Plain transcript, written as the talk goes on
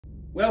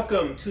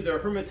Welcome to the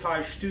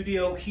Hermitage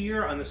Studio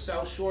here on the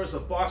South Shores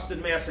of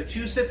Boston,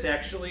 Massachusetts.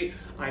 Actually,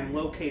 I'm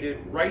located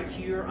right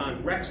here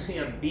on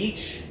Wrexham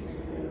Beach.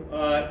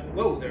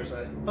 Whoa, there's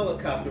a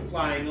helicopter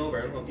flying over.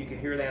 I don't know if you can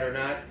hear that or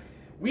not.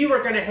 We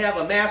were going to have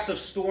a massive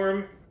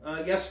storm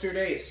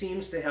yesterday. It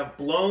seems to have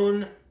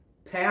blown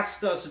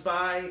past us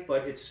by,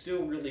 but it's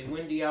still really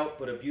windy out,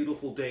 but a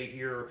beautiful day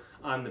here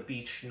on the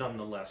beach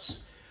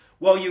nonetheless.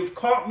 Well, you've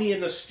caught me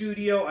in the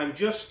studio. I'm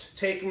just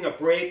taking a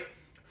break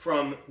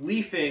from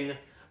leafing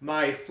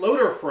my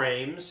floater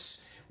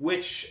frames,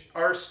 which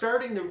are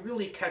starting to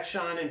really catch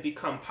on and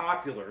become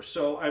popular.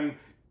 So I'm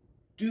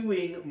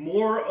doing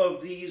more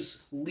of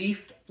these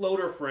leafed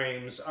floater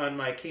frames on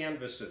my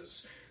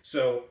canvases.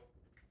 So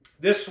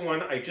this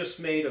one I just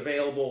made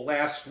available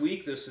last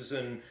week. This is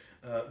in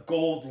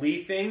gold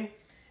leafing,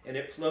 and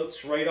it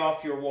floats right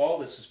off your wall.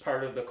 This is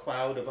part of the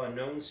Cloud of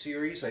Unknowing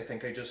Series. I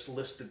think I just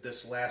listed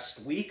this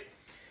last week.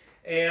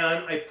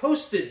 And I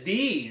posted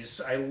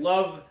these. I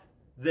love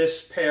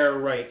this pair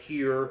right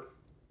here.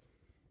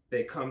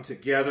 They come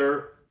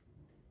together,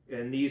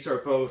 and these are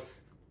both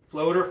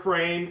floater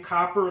frame,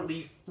 copper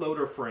leaf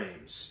floater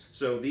frames.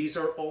 So these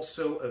are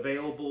also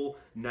available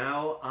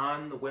now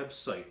on the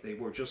website. They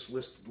were just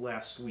listed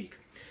last week.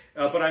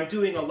 But I'm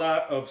doing a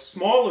lot of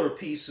smaller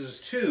pieces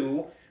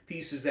too,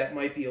 pieces that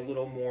might be a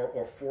little more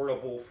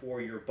affordable for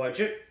your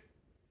budget.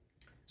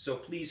 So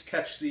please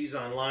catch these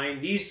online.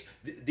 These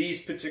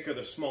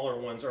particular smaller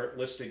ones aren't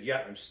listed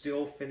yet. I'm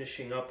still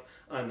finishing up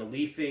on the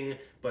leafing,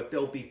 but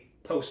they'll be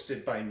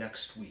posted by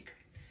next week.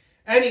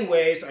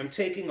 Anyways, I'm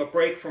taking a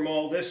break from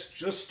all this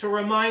just to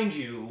remind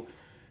you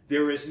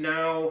there is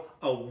now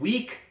a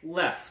week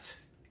left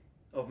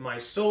of my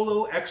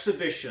solo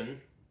exhibition,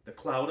 The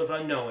Cloud of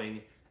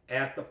Unknowing,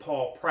 at the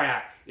Paul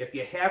Pratt. If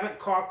you haven't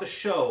caught the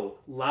show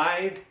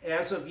live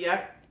as of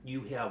yet,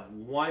 you have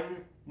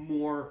one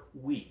more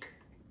week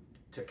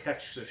to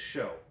catch the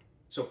show.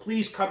 So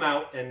please come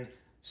out and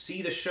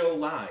see the show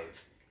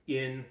live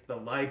in the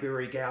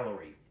library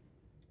gallery.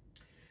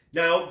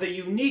 Now,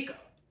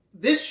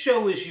 this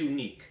show is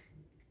unique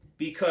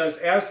because,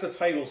 as the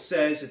title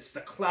says, it's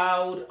the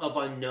Cloud of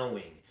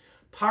Unknowing.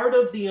 Part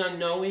of the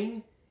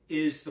unknowing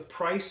is the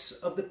price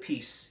of the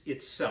piece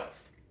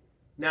itself.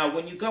 Now,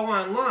 when you go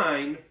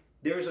online,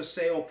 there's a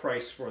sale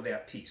price for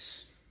that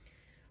piece.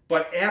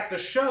 But at the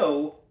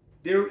show,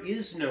 there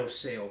is no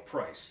sale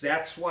price.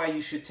 That's why you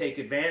should take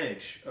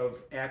advantage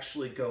of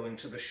actually going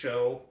to the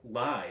show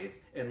live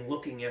and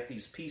looking at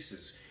these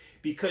pieces,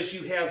 because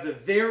you have the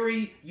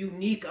very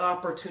unique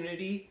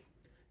opportunity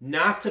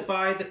not to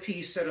buy the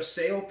piece at a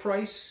sale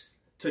price,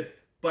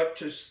 but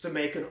just to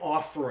make an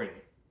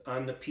offering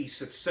on the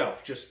piece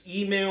itself. Just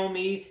email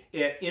me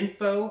at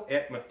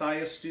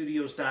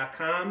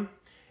info@matthiasstudios.com,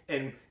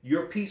 and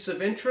your piece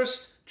of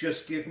interest,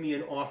 just give me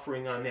an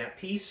offering on that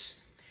piece.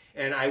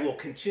 And I will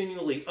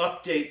continually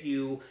update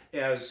you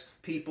as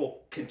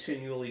people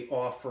continually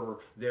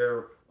offer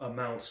their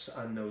amounts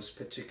on those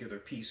particular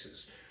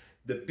pieces.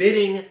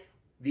 The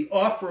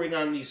offering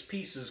on these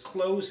pieces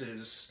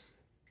closes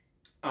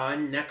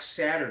on next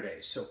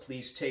Saturday. So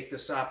please take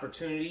this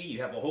opportunity.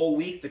 You have a whole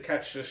week to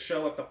catch this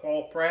show at the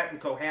Paul Pratt in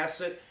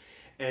Cohasset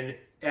and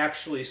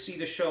actually see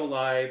the show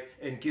live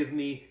and give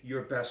me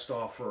your best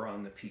offer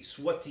on the piece.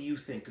 What do you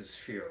think is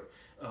fair?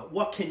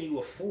 What can you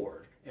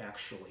afford,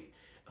 actually?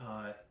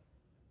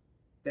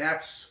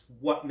 That's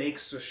what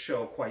makes this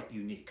show quite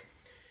unique.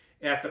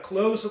 At the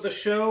close of the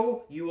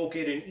show, you will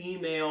get an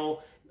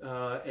email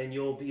and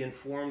you'll be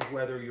informed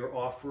whether your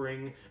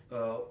offering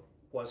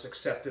was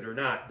accepted or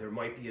not. There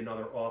might be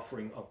another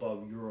offering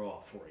above your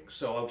offering.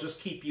 So I'll just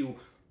keep you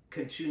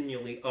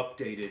continually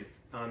updated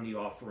on the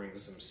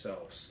offerings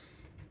themselves.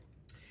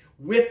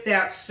 With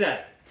that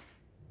said,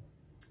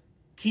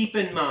 keep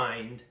in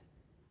mind,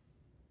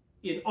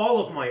 in all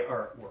of my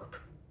artwork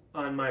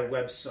on my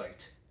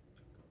website,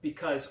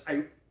 because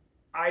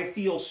I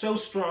feel so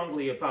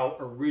strongly about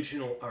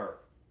original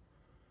art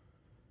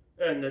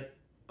and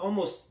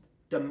almost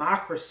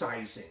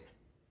democratizing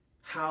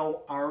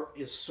how art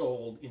is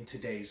sold in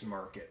today's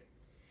market.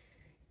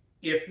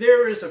 If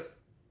there is a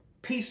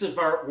piece of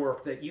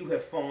artwork that you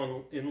have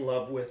fallen in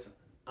love with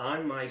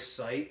on my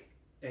site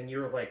and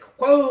you're like,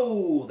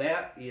 whoa,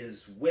 that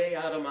is way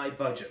out of my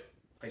budget,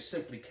 I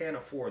simply can't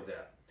afford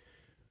that,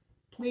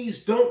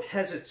 please don't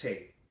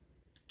hesitate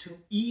to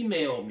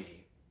email me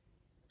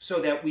so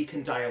that we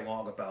can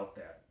dialogue about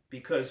that.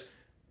 Because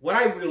what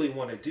I really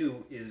want to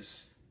do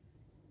is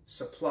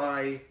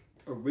supply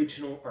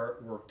original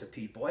artwork to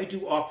people. I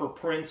do offer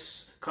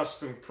prints,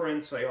 custom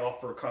prints. I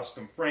offer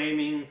custom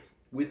framing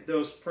with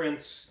those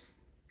prints.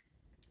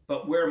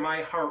 But where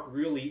my heart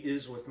really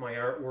is with my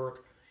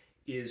artwork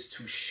is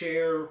to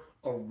share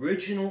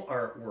original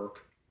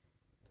artwork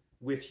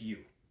with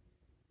you.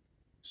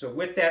 So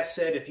with that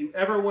said, if you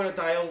ever want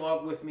to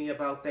dialogue with me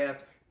about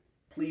that,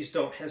 please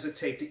don't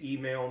hesitate to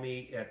email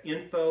me at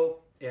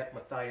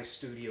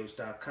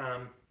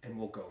info@matthiasstudios.com, and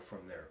we'll go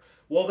from there.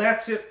 Well,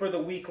 that's it for the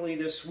weekly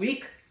this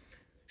week.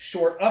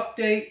 Short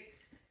update.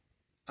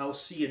 I'll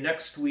see you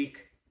next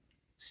week.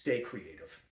 Stay creative.